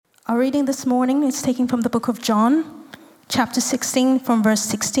Our reading this morning is taken from the book of John, chapter 16, from verse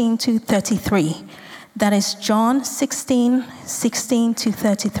 16 to 33. That is John 16, 16 to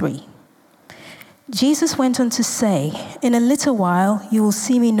 33. Jesus went on to say, "In a little while you will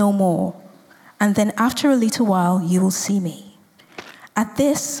see me no more, and then after a little while you will see me." At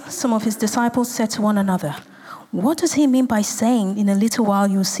this, some of his disciples said to one another, "What does he mean by saying, 'In a little while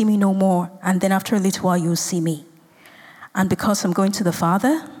you will see me no more, and then after a little while you will see me'? And because I'm going to the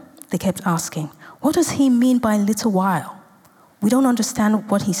Father?" They kept asking, "What does he mean by a little while? We don't understand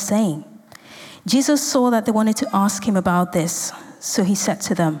what he's saying." Jesus saw that they wanted to ask him about this, so he said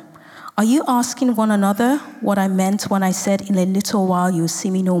to them, "Are you asking one another what I meant when I said, 'In a little while you will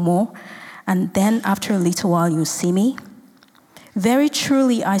see me no more, and then after a little while you will see me'? Very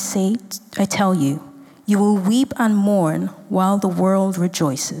truly I tell you, you will weep and mourn while the world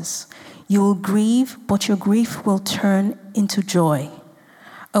rejoices. You will grieve, but your grief will turn into joy.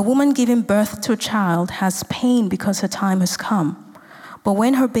 A woman giving birth to a child has pain because her time has come. But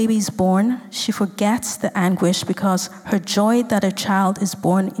when her baby is born, she forgets the anguish because her joy that a child is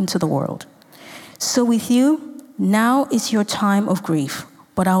born into the world. So with you, now is your time of grief,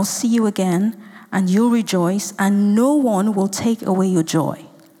 but I'll see you again, and you'll rejoice, and no one will take away your joy.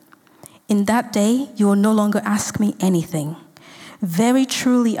 In that day, you will no longer ask me anything. Very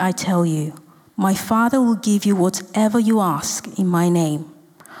truly I tell you, my Father will give you whatever you ask in my name.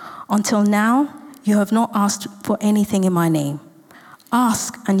 Until now, you have not asked for anything in my name.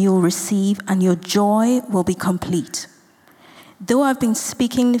 Ask and you will receive, and your joy will be complete. Though I've been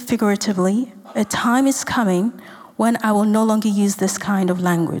speaking figuratively, a time is coming when I will no longer use this kind of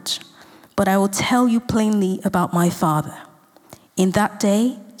language, but I will tell you plainly about my Father. In that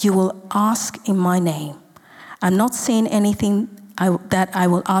day, you will ask in my name. I'm not saying anything that I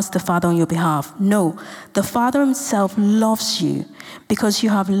will ask the Father on your behalf. No, the Father himself loves you because you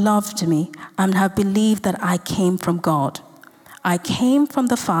have loved me and have believed that I came from God. I came from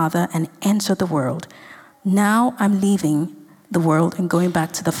the Father and entered the world. Now I'm leaving the world and going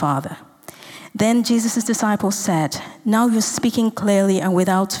back to the Father." Then Jesus' disciples said, "Now you're speaking clearly and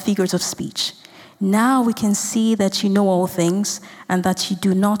without figures of speech. Now we can see that you know all things and that you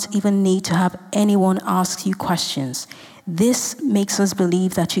do not even need to have anyone ask you questions. This makes us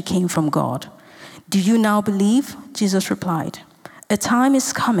believe that you came from God." "Do you now believe?" Jesus replied. "A time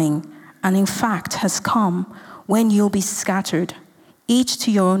is coming, and in fact has come, when you'll be scattered, each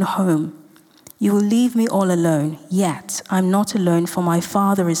to your own home. You will leave me all alone, yet I'm not alone, for my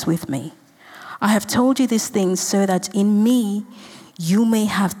Father is with me. I have told you these things so that in me you may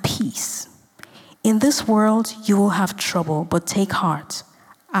have peace. In this world you will have trouble, but take heart.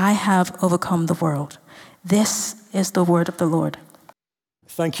 I have overcome the world." This is the word of the Lord.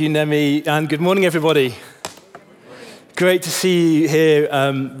 Thank you, Nemi, and good morning, everybody. Great to see you here.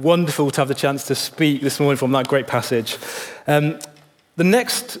 Wonderful to have the chance to speak this morning from that great passage. The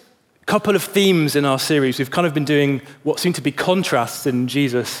next couple of themes in our series, we've kind of been doing what seem to be contrasts in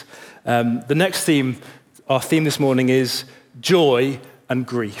Jesus. The next theme, our theme this morning, is joy and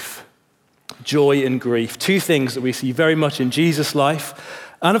grief. Joy and grief. Two things that we see very much in Jesus' life,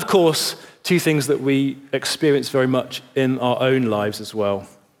 and of course, two things that we experience very much in our own lives as well.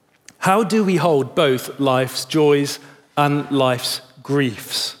 How do we hold both life's joys and life's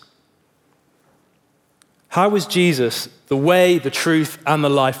griefs? How is Jesus the way, the truth, and the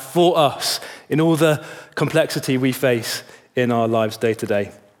life for us in all the complexity we face in our lives day to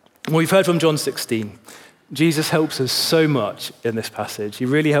day? Well, we've heard from John 16. Jesus helps us so much in this passage. He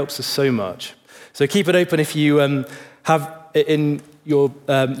really helps us so much. So keep it open if you have it in your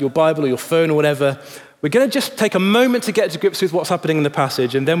Bible or your phone or whatever. We're going to just take a moment to get to grips with what's happening in the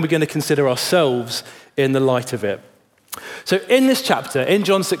passage, and then we're going to consider ourselves in the light of it. So in this chapter, in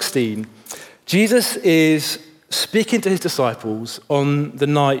John 16, Jesus is speaking to his disciples on the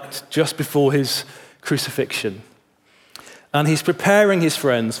night just before his crucifixion. And he's preparing his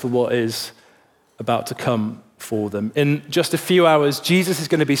friends for what is about to come for them. In just a few hours, Jesus is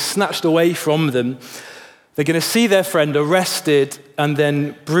going to be snatched away from them. They're going to see their friend arrested and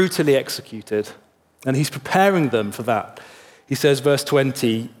then brutally executed. And he's preparing them for that. He says, verse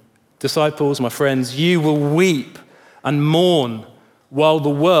 20, "Disciples, my friends, you will weep and mourn while the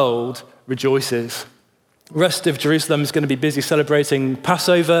world rejoices." The rest of Jerusalem is going to be busy celebrating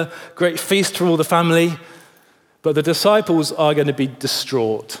Passover, great feast for all the family. But the disciples are going to be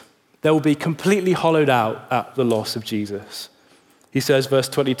distraught. They will be completely hollowed out at the loss of Jesus. He says, verse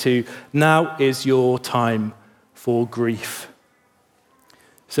 22, "Now is your time for grief."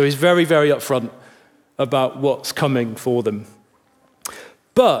 So he's very, very upfront about what's coming for them.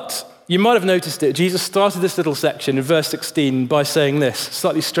 But you might have noticed it. Jesus started this little section in verse 16 by saying this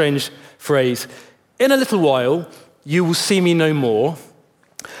slightly strange phrase. In a little while, you will see me no more.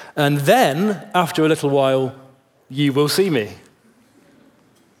 And then, after a little while, you will see me.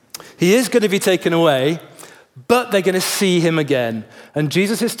 He is going to be taken away, but they're going to see him again. And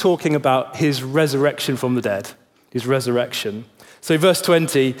Jesus is talking about his resurrection from the dead, his resurrection. So verse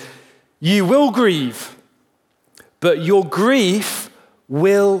 20, you will grieve, but your grief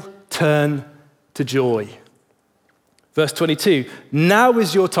will turn to joy. Verse 22, now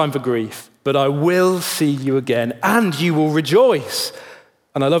is your time for grief, but I will see you again, and you will rejoice.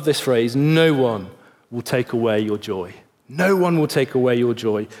 And I love this phrase, no one will take away your joy. No one will take away your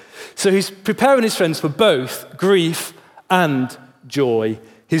joy. So he's preparing his friends for both grief and joy.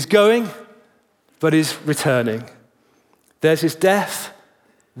 He's going, but he's returning. There's his death,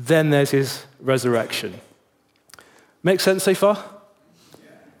 then there's his resurrection. Make sense so far?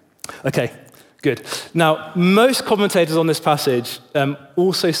 Okay, good. Now, most commentators on this passage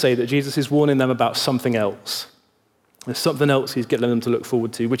also say that Jesus is warning them about something else. There's something else he's getting them to look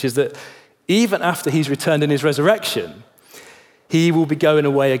forward to, which is that even after he's returned in his resurrection, he will be going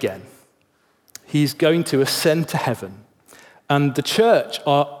away again. He's going to ascend to heaven. And the church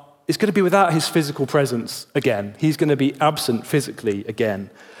is going to be without his physical presence again. He's going to be absent physically again.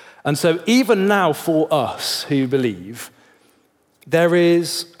 And so even now for us who believe, there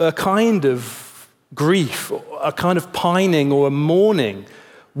is a kind of grief, a kind of pining or a mourning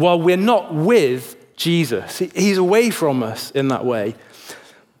while we're not with Jesus. He's away from us in that way.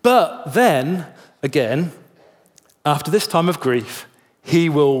 But then, again, after this time of grief, he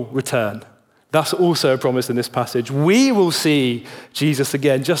will return. That's also a promise in this passage. We will see Jesus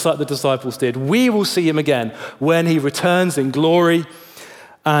again, just like the disciples did. We will see him again when he returns in glory.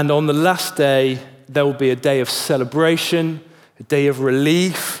 And on the last day, there will be a day of celebration, a day of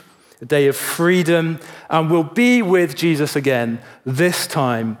relief, a day of freedom, and we'll be with Jesus again, this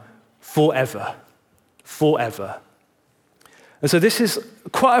time forever. Forever. And so this is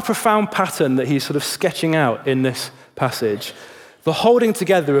quite a profound pattern that he's sort of sketching out in this passage. The holding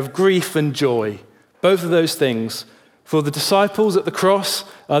together of grief and joy, both of those things, for the disciples at the cross,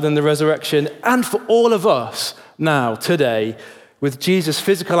 then the resurrection, and for all of us now, today, with Jesus'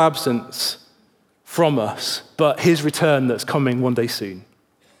 physical absence from us, but his return that's coming one day soon.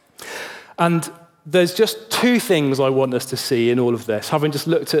 And there's just two things I want us to see in all of this. Having just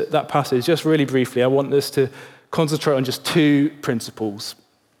looked at that passage, just really briefly, I want us to concentrate on just two principles.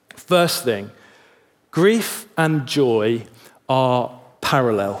 First thing, grief and joy are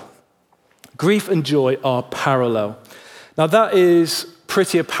parallel. Grief and joy are parallel. Now that is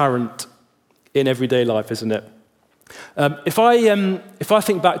pretty apparent in everyday life, isn't it? If I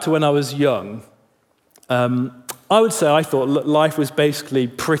think back to when I was young, I would say I thought life was basically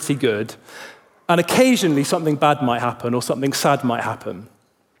pretty good, and occasionally something bad might happen or something sad might happen.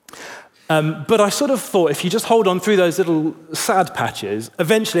 But I sort of thought if you just hold on through those little sad patches,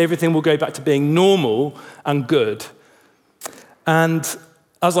 eventually everything will go back to being normal and good. And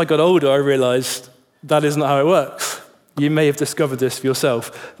as I got older, I realized that isn't how it works. You may have discovered this for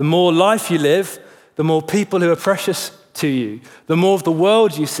yourself. The more life you live, the more people who are precious to you, the more of the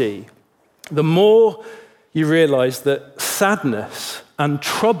world you see, the more you realize that sadness and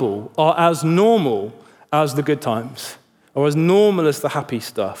trouble are as normal as the good times, or as normal as the happy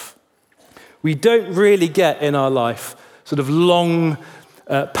stuff. We don't really get in our life sort of long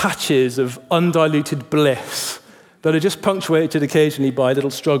patches of undiluted bliss that are just punctuated occasionally by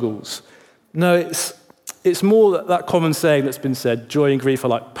little struggles. No, it's more that common saying that's been said, joy and grief are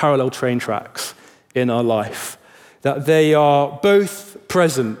like parallel train tracks in our life, that they are both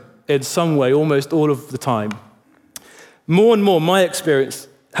present in some way almost all of the time. More and more, my experience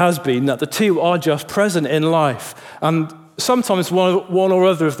has been that the two are just present in life, and sometimes one or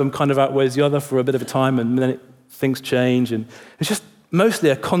other of them kind of outweighs the other for a bit of a time, and then things change, and it's just mostly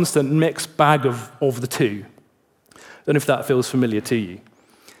a constant mixed bag of the two. I don't know if that feels familiar to you.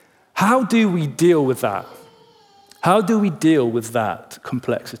 How do we deal with that? How do we deal with that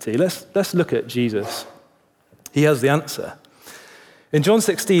complexity? Let's look at Jesus. He has the answer. In John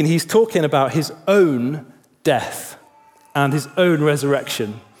 16, he's talking about his own death and his own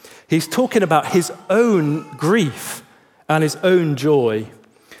resurrection. He's talking about his own grief and his own joy.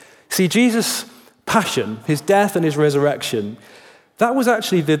 See, Jesus' passion, his death and his resurrection, that was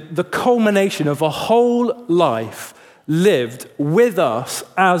actually the culmination of a whole life lived with us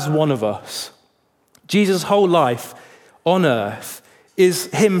as one of us. Jesus' whole life on earth is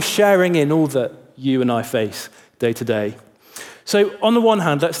him sharing in all that you and I face day to day. So on the one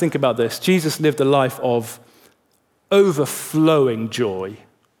hand, let's think about this. Jesus lived a life of overflowing joy.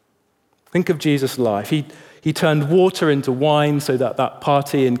 Think of Jesus' life. He turned water into wine so that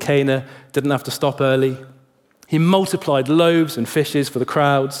party in Cana didn't have to stop early. He multiplied loaves and fishes for the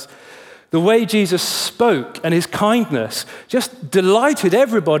crowds. The way Jesus spoke and his kindness just delighted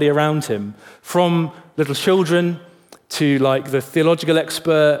everybody around him, from little children to like the theological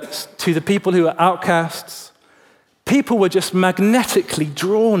experts to the people who are outcasts. People were just magnetically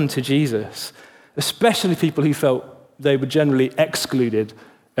drawn to Jesus, especially people who felt they were generally excluded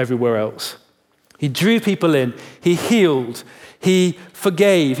everywhere else. He drew people in, he healed, he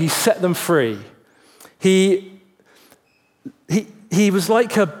forgave, he set them free. He was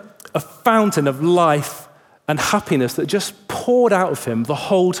like a fountain of life and happiness that just poured out of him the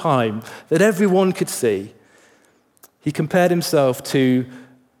whole time, that everyone could see. He compared himself to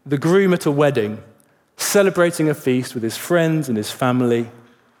the groom at a wedding, celebrating a feast with his friends and his family.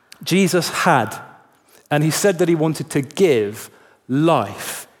 Jesus had, and he said that he wanted to give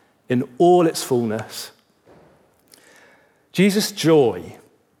life in all its fullness. Jesus' joy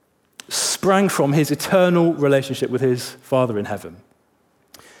sprang from his eternal relationship with his Father in heaven.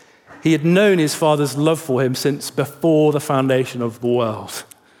 He had known his Father's love for him since before the foundation of the world.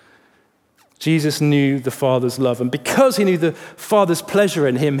 Jesus knew the Father's love, and because he knew the Father's pleasure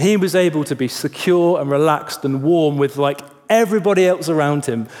in him, he was able to be secure and relaxed and warm with like everybody else around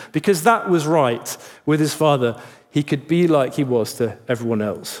him. Because that was right with his Father, he could be like he was to everyone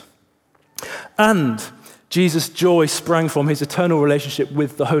else. And Jesus' joy sprang from his eternal relationship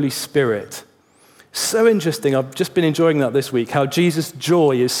with the Holy Spirit. So interesting, I've just been enjoying that this week, how Jesus'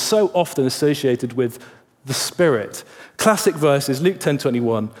 joy is so often associated with the Spirit. Classic verses, Luke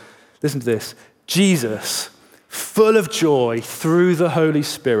 10:21. Listen to this. Jesus, full of joy through the Holy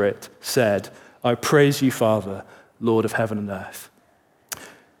Spirit, said, I praise you, Father, Lord of heaven and earth.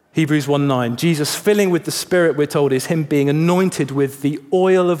 Hebrews 1:9. Jesus, filling with the Spirit, we're told, is him being anointed with the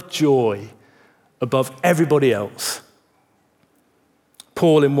oil of joy above everybody else.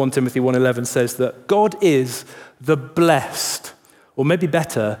 Paul in 1 Timothy 1:11 says that God is the blessed, or maybe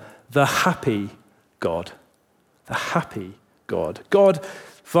better, the happy God. The happy God. God,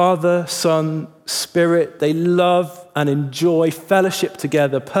 Father, Son, Spirit, they love and enjoy fellowship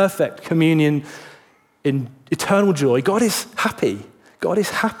together, perfect communion in eternal joy. God is happy. God is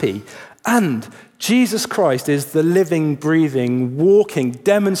happy. And Jesus Christ is the living, breathing, walking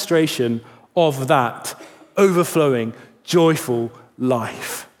demonstration of that overflowing, joyful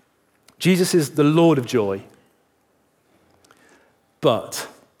life. Jesus is the Lord of joy. But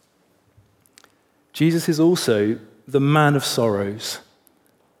Jesus is also the man of sorrows,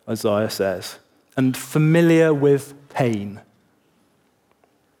 Isaiah says, and familiar with pain.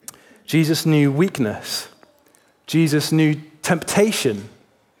 Jesus knew weakness. Jesus knew temptation.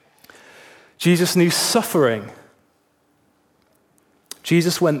 Jesus knew suffering.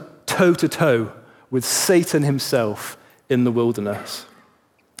 Jesus went toe to toe with Satan himself in the wilderness.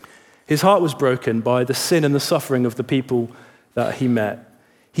 His heart was broken by the sin and the suffering of the people that he met.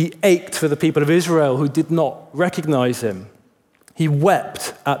 He ached for the people of Israel who did not recognize him. He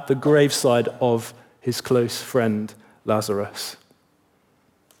wept at the graveside of his close friend Lazarus.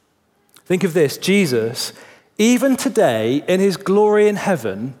 Think of this, Jesus, even today in his glory in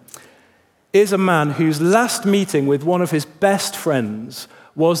heaven, is a man whose last meeting with one of his best friends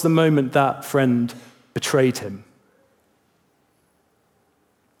was the moment that friend betrayed him.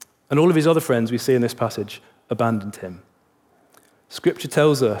 And all of his other friends, we see in this passage, abandoned him. Scripture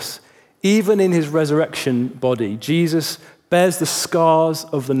tells us, even in his resurrection body, Jesus bears the scars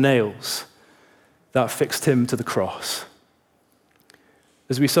of the nails that fixed him to the cross.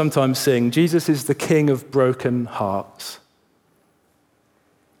 As we sometimes sing, Jesus is the King of broken hearts.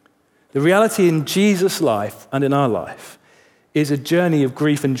 The reality in Jesus' life and in our life is a journey of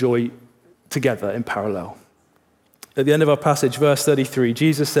grief and joy together in parallel. At the end of our passage, verse 33,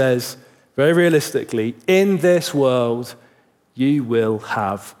 Jesus says, very realistically, in this world, you will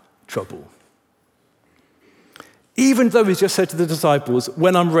have trouble. Even though he's just said to the disciples,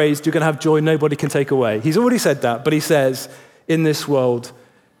 when I'm raised, you're going to have joy nobody can take away. He's already said that, but he says, in this world,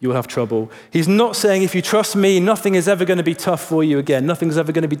 you will have trouble. He's not saying, if you trust me, nothing is ever going to be tough for you again. Nothing's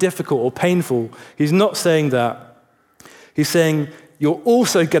ever going to be difficult or painful. He's not saying that. He's saying, you're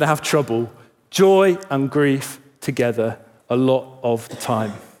also going to have trouble, joy and grief together a lot of the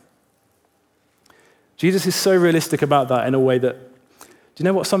time. Jesus is so realistic about that in a way that, do you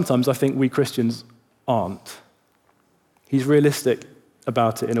know what, sometimes I think we Christians aren't. He's realistic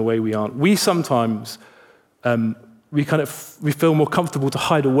about it in a way we aren't. We sometimes, we feel more comfortable to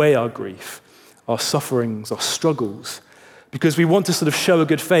hide away our grief, our sufferings, our struggles, because we want to sort of show a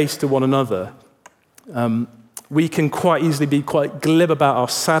good face to one another. We can quite easily be quite glib about our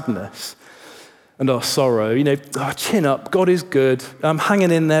sadness and our sorrow. Chin up, God is good, I'm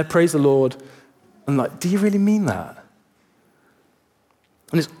hanging in there, praise the Lord. And like, do you really mean that?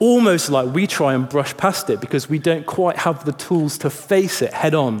 And it's almost like we try and brush past it because we don't quite have the tools to face it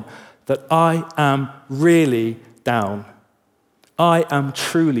head on, that I am really down. I am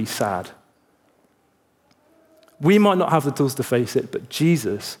truly sad. We might not have the tools to face it, but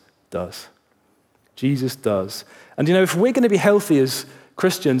Jesus does. Jesus does. And if we're going to be healthy as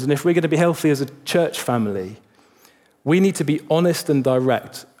Christians, and if we're going to be healthy as a church family, we need to be honest and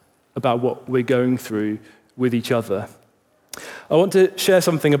direct about what we're going through with each other. I want to share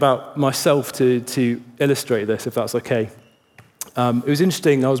something about myself to illustrate this, if that's okay. It was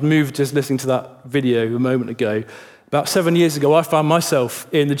interesting. I was moved just listening to that video a moment ago. About 7 years ago, I found myself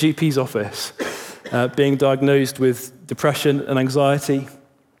in the GP's office being diagnosed with depression and anxiety.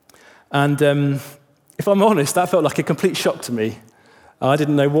 And if I'm honest, that felt like a complete shock to me. I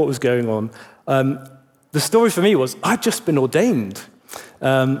didn't know what was going on. The story for me was I'd just been ordained.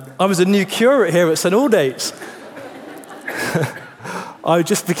 I was a new curate here at St. Aldate's. I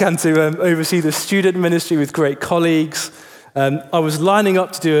just began to oversee the student ministry with great colleagues. I was lining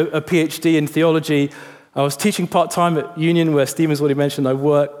up to do a PhD in theology. I was teaching part-time at Union, where Stephen's already mentioned I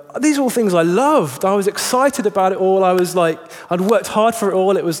work. These are all things I loved. I was excited about it all. I was like, I'd worked hard for it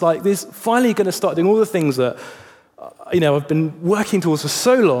all. It was like, this finally going to start doing all the things that, I've been working towards for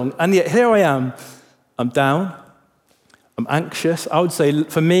so long, and yet here I am. I'm down. I'm anxious. I would say,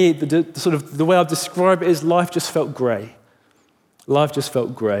 for me, the way I'd describe it is life just felt grey. Life just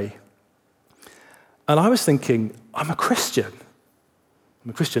felt grey. And I was thinking, I'm a Christian.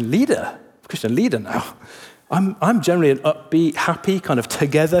 I'm a Christian leader. Now. I'm generally an upbeat, happy, kind of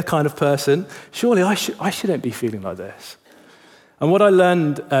together kind of person. Surely I shouldn't be feeling like this. And what I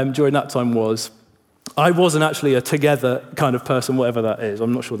learned during that time was I wasn't actually a together kind of person, whatever that is.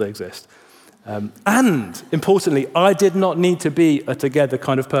 I'm not sure they exist. And importantly, I did not need to be a together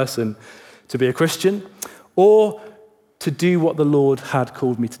kind of person to be a Christian or to do what the Lord had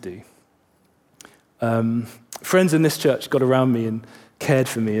called me to do. Friends in this church got around me and cared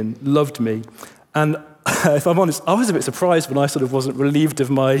for me and loved me. And if I'm honest, I was a bit surprised when I sort of wasn't relieved of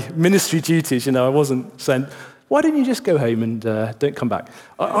my ministry duties. I wasn't sent, why didn't you just go home and don't come back?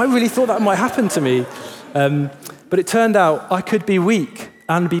 I really thought that might happen to me. But it turned out I could be weak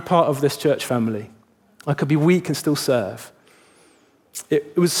and be part of this church family. I could be weak and still serve.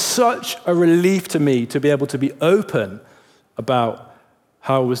 It was such a relief to me to be able to be open about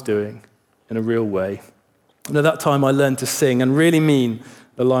how I was doing in a real way. And at that time, I learned to sing and really mean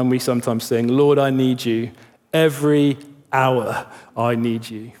the line we sometimes sing, Lord, I need you. Every hour, I need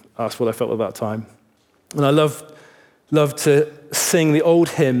you. That's what I felt at that time. And I loved to sing the old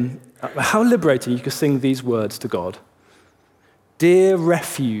hymn. How liberating you could sing these words to God. Dear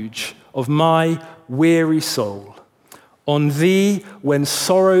refuge of my weary soul, on thee when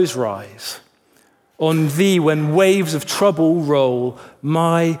sorrows rise, on thee when waves of trouble roll,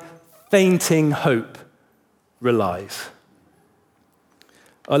 my fainting hope relies.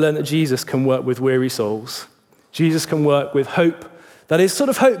 I learned that Jesus can work with weary souls. Jesus can work with hope that is sort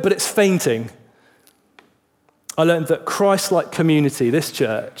of hope, but it's fainting. I learned that Christ-like community, this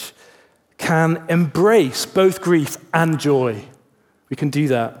church, can embrace both grief and joy. We can do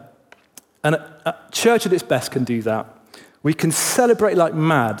that. And a church at its best can do that. We can celebrate like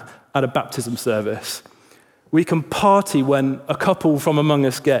mad at a baptism service. We can party when a couple from among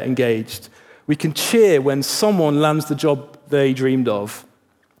us get engaged. We can cheer when someone lands the job they dreamed of.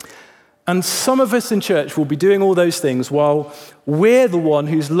 And some of us in church will be doing all those things while we're the one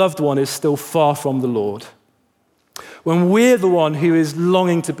whose loved one is still far from the Lord. When we're the one who is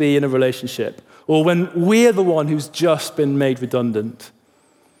longing to be in a relationship, or when we're the one who's just been made redundant.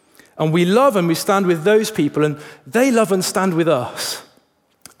 And we love and we stand with those people, and they love and stand with us.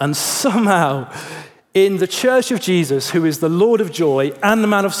 And somehow, in the church of Jesus, who is the Lord of joy and the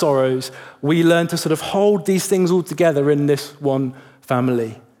man of sorrows, we learn to sort of hold these things all together in this one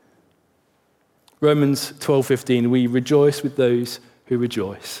family. Romans 12:15, we rejoice with those who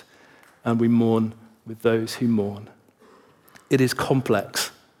rejoice, and we mourn with those who mourn. It is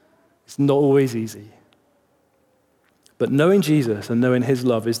complex. It's not always easy. But knowing Jesus and knowing his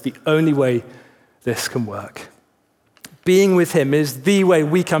love is the only way this can work. Being with him is the way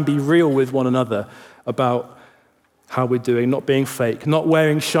we can be real with one another about how we're doing, not being fake, not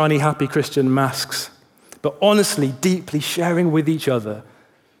wearing shiny, happy Christian masks, but honestly, deeply sharing with each other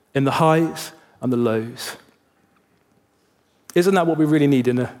in the highs and the lows. Isn't that what we really need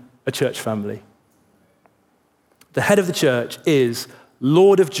in a church family? The head of the church is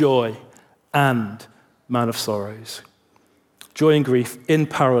Lord of joy and man of sorrows. Joy and grief in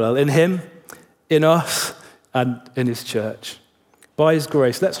parallel. In him, in us and in his church. By his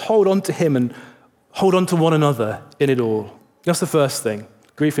grace, let's hold on to him and hold on to one another in it all. That's the first thing.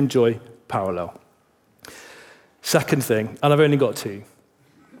 Grief and joy parallel. Second thing, and I've only got two.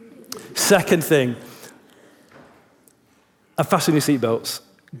 Second thing, and fasten your seatbelts.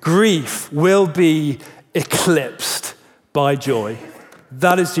 Grief will be eclipsed by joy.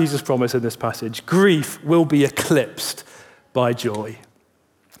 That is Jesus' promise in this passage. Grief will be eclipsed by joy.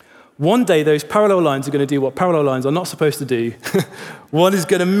 One day, those parallel lines are going to do what parallel lines are not supposed to do. One is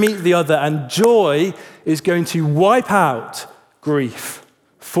going to meet the other, and joy is going to wipe out grief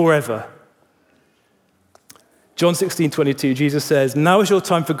forever. John 16:22, Jesus says, "Now is your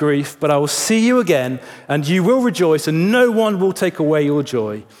time for grief, but I will see you again, and you will rejoice, and no one will take away your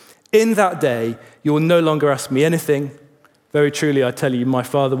joy. In that day, you will no longer ask me anything. Very truly, I tell you, my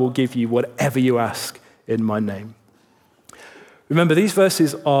Father will give you whatever you ask in my name." Remember, these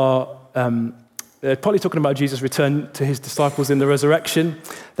verses are they're partly talking about Jesus' return to his disciples in the resurrection.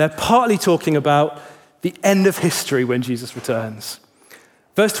 They're partly talking about the end of history when Jesus returns.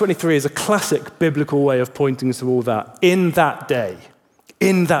 Verse 23 is a classic biblical way of pointing to all that. In that day.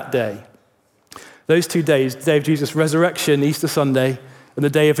 In that day. Those 2 days, the day of Jesus' resurrection, Easter Sunday, and the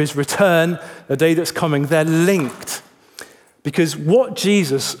day of his return, the day that's coming, they're linked. Because what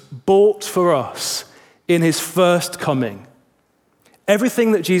Jesus bought for us in his first coming,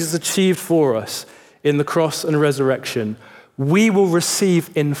 everything that Jesus achieved for us in the cross and resurrection, we will receive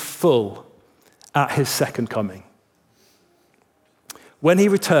in full at his second coming. When he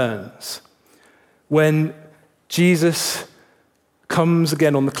returns, when Jesus comes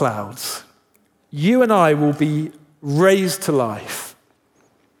again on the clouds, you and I will be raised to life.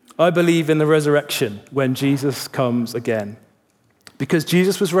 I believe in the resurrection when Jesus comes again. Because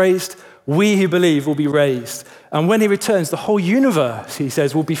Jesus was raised, we who believe will be raised. And when he returns, the whole universe, he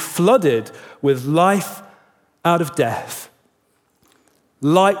says, will be flooded with life out of death,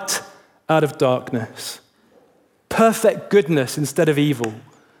 light out of darkness, perfect goodness instead of evil,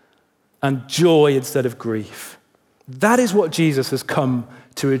 and joy instead of grief. That is what Jesus has come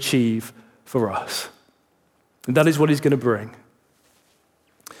to achieve for us. And that is what he's going to bring.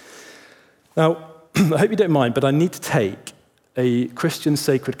 Now, I hope you don't mind, but I need to take a Christian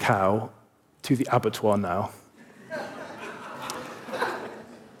sacred cow to the abattoir now.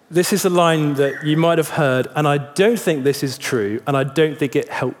 This is a line that you might have heard, and I don't think this is true, and I don't think it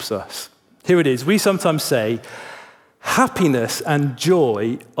helps us. Here it is. We sometimes say, happiness and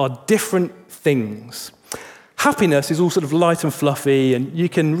joy are different things. Happiness is all sort of light and fluffy, and you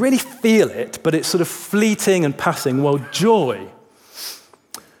can really feel it, but it's sort of fleeting and passing. Well, joy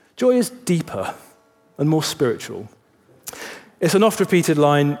is deeper and more spiritual. It's an oft-repeated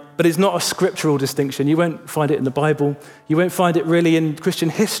line, but it's not a scriptural distinction. You won't find it in the Bible. You won't find it really in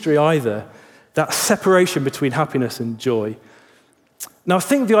Christian history either, that separation between happiness and joy. Now, I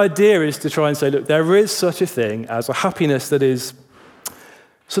think the idea is to try and say, look, there is such a thing as a happiness that is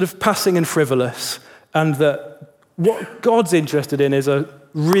sort of passing and frivolous, and that what God's interested in is a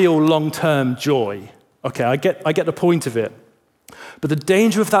real long-term joy. Okay, I get the point of it. But the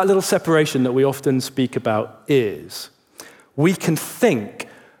danger of that little separation that we often speak about is we can think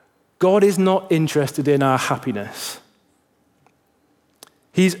God is not interested in our happiness.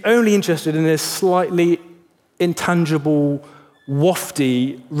 He's only interested in this slightly intangible,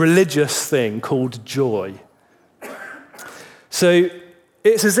 wafty, religious thing called joy. So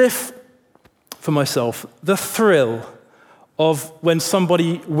it's as if, for myself, the thrill of when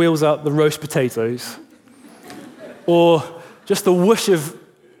somebody wheels out the roast potatoes, or just the whoosh of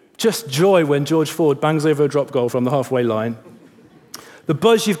just joy when George Ford bangs over a drop goal from the halfway line, the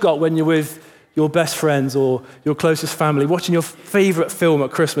buzz you've got when you're with your best friends or your closest family, watching your favorite film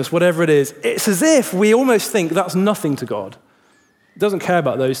at Christmas, whatever it is, it's as if we almost think that's nothing to God. He doesn't care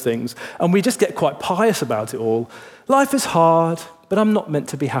about those things, and we just get quite pious about it all. Life is hard, but I'm not meant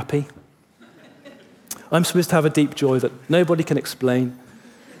to be happy. I'm supposed to have a deep joy that nobody can explain,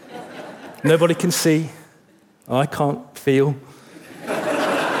 nobody can see, I can't feel.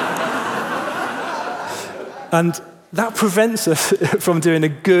 And that prevents us from doing a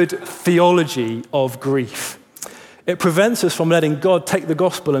good theology of grief. It prevents us from letting God take the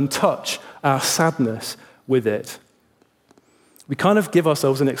gospel and touch our sadness with it. We kind of give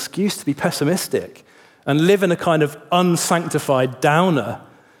ourselves an excuse to be pessimistic and live in a kind of unsanctified downer.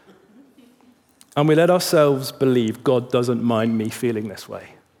 And we let ourselves believe God doesn't mind me feeling this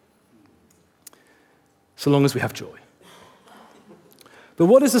way, so long as we have joy. But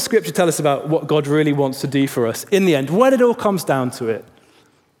what does the scripture tell us about what God really wants to do for us in the end, when it all comes down to it?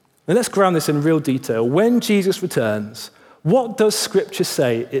 And let's ground this in real detail. When Jesus returns, what does scripture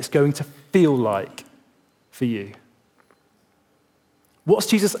say it's going to feel like for you? What's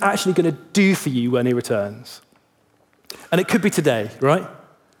Jesus actually going to do for you when he returns? And it could be today, right?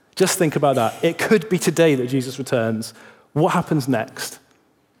 Just think about that. It could be today that Jesus returns. What happens next?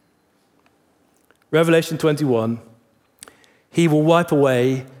 Revelation 21, he will wipe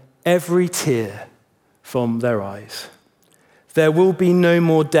away every tear from their eyes. There will be no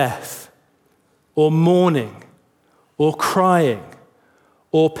more death, or mourning, or crying,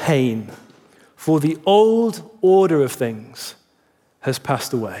 or pain, for the old order of things has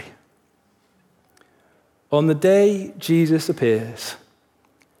passed away. On the day Jesus appears,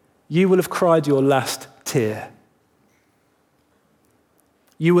 you will have cried your last tear.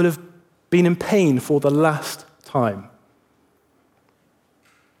 You will have been in pain for the last time.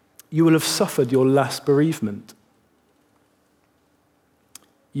 You will have suffered your last bereavement.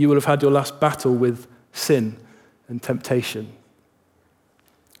 You will have had your last battle with sin and temptation.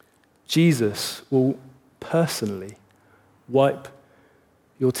 Jesus will personally wipe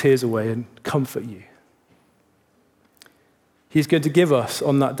your tears away and comfort you. He's going to give us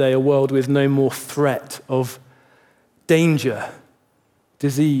on that day a world with no more threat of danger,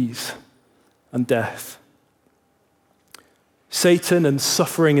 disease, and death. Satan and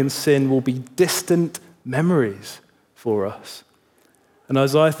suffering and sin will be distant memories for us. And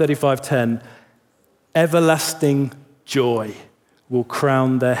Isaiah 35:10, everlasting joy will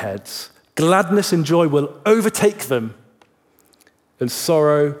crown their heads. Gladness and joy will overtake them, and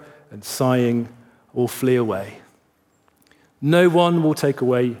sorrow and sighing will flee away. No one will take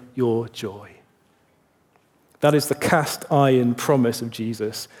away your joy. That is the cast iron promise of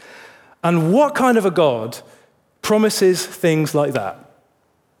Jesus. And what kind of a God promises things like that?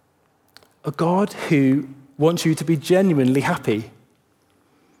 A God who wants you to be genuinely happy.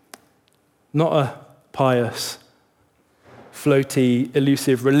 Not a pious, floaty,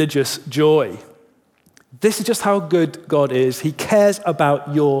 elusive, religious joy. This is just how good God is. He cares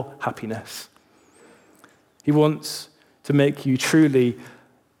about your happiness. He wants to make you truly,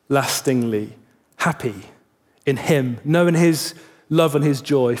 lastingly happy in him, knowing his love and his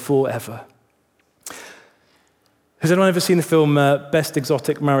joy forever. Has anyone ever seen the film Best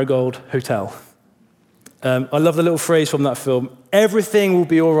Exotic Marigold Hotel? I love the little phrase from that film, everything will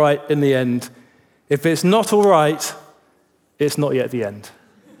be all right in the end. If it's not all right, it's not yet the end.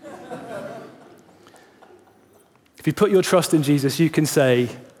 If you put your trust in Jesus, you can say,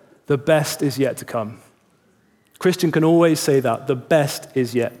 the best is yet to come. Christian can always say that, the best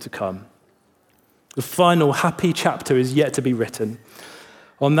is yet to come. The final happy chapter is yet to be written.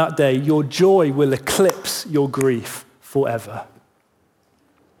 On that day, your joy will eclipse your grief forever.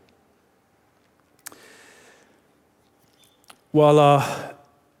 While our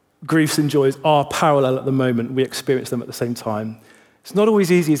griefs and joys are parallel at the moment, we experience them at the same time. It's not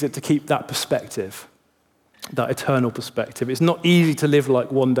always easy, is it, to keep that perspective, that eternal perspective. It's not easy to live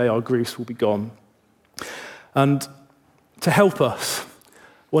like one day our griefs will be gone. And to help us,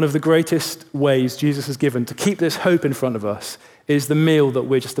 one of the greatest ways Jesus has given to keep this hope in front of us is the meal that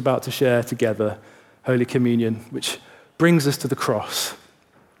we're just about to share together, Holy Communion, which brings us to the cross.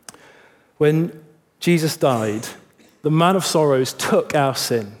 When Jesus died, the man of sorrows took our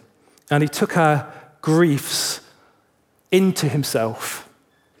sin and he took our griefs into himself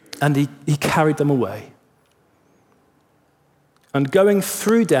and he carried them away. And going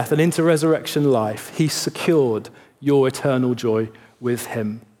through death and into resurrection life, he secured your eternal joy with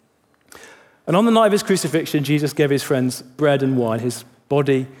him. And on the night of his crucifixion, Jesus gave his friends bread and wine, his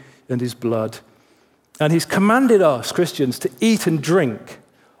body and his blood. And he's commanded us, Christians, to eat and drink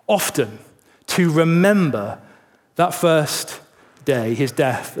often, to remember that first day, his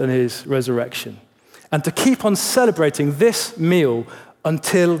death and his resurrection, and to keep on celebrating this meal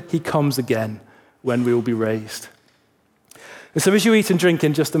until he comes again, when we will be raised. And so as you eat and drink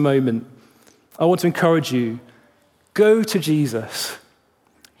in just a moment, I want to encourage you, go to Jesus.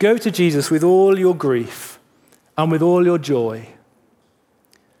 Go to Jesus with all your grief and with all your joy,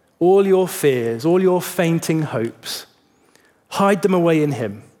 all your fears, all your fainting hopes. Hide them away in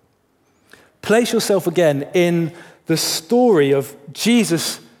him. Place yourself again in the story of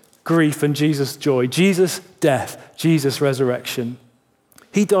Jesus' grief and Jesus' joy, Jesus' death, Jesus' resurrection.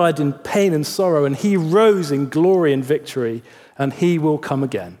 He died in pain and sorrow, and he rose in glory and victory, and he will come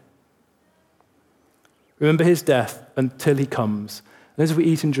again. Remember his death until he comes. And as we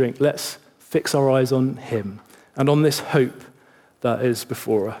eat and drink, let's fix our eyes on him and on this hope that is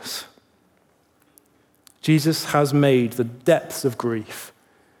before us. Jesus has made the depths of grief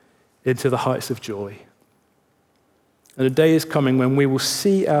into the heights of joy. And a day is coming when we will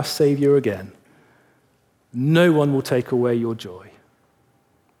see our Savior again. No one will take away your joy.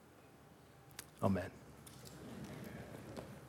 Amen.